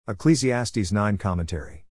Ecclesiastes 9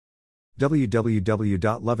 Commentary.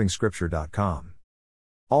 www.lovingscripture.com.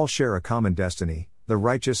 All share a common destiny, the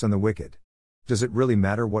righteous and the wicked. Does it really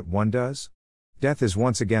matter what one does? Death is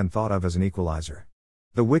once again thought of as an equalizer.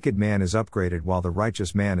 The wicked man is upgraded while the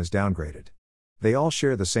righteous man is downgraded. They all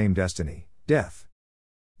share the same destiny, death.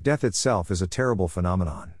 Death itself is a terrible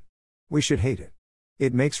phenomenon. We should hate it.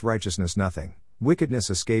 It makes righteousness nothing, wickedness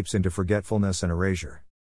escapes into forgetfulness and erasure.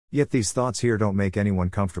 Yet these thoughts here don't make anyone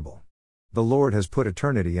comfortable. The Lord has put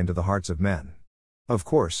eternity into the hearts of men. Of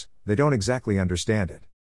course, they don't exactly understand it.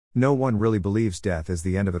 No one really believes death is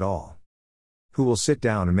the end of it all. Who will sit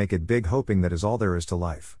down and make it big hoping that is all there is to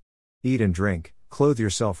life? Eat and drink, clothe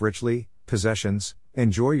yourself richly, possessions,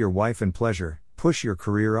 enjoy your wife and pleasure, push your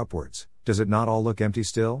career upwards, does it not all look empty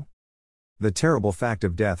still? The terrible fact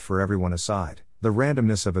of death for everyone aside, the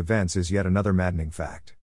randomness of events is yet another maddening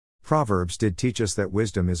fact. Proverbs did teach us that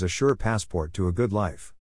wisdom is a sure passport to a good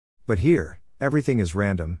life. But here, everything is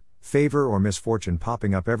random, favor or misfortune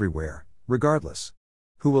popping up everywhere, regardless.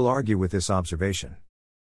 Who will argue with this observation?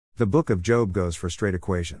 The book of Job goes for straight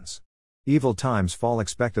equations. Evil times fall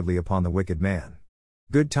expectedly upon the wicked man.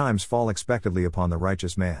 Good times fall expectedly upon the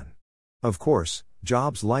righteous man. Of course,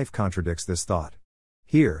 Job's life contradicts this thought.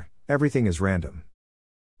 Here, everything is random.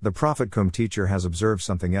 The prophet cum teacher has observed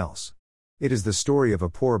something else. It is the story of a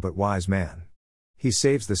poor but wise man. He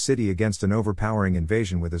saves the city against an overpowering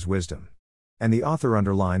invasion with his wisdom. And the author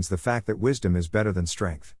underlines the fact that wisdom is better than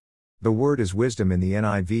strength. The word is wisdom in the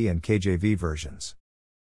NIV and KJV versions.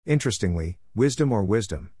 Interestingly,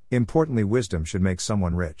 wisdom, importantly wisdom should make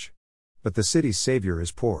someone rich. But the city's savior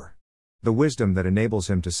is poor. The wisdom that enables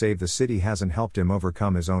him to save the city hasn't helped him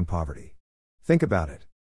overcome his own poverty. Think about it.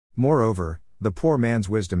 Moreover, the poor man's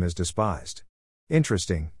wisdom is despised.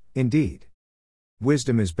 Interesting, indeed.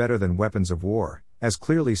 Wisdom is better than weapons of war, as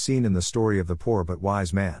clearly seen in the story of the poor but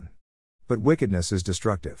wise man. But wickedness is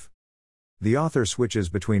destructive. The author switches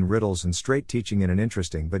between riddles and straight teaching in an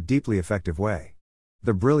interesting but deeply effective way.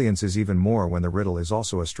 The brilliance is even more when the riddle is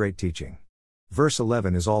also a straight teaching. Verse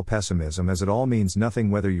 11 is all pessimism, as it all means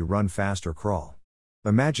nothing whether you run fast or crawl.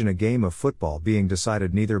 Imagine a game of football being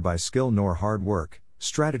decided neither by skill nor hard work,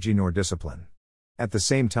 strategy nor discipline. At the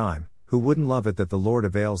same time, who wouldn't love it that the Lord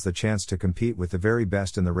avails the chance to compete with the very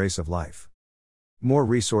best in the race of life? More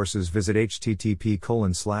resources, visit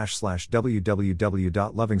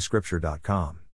http://www.lovingscripture.com.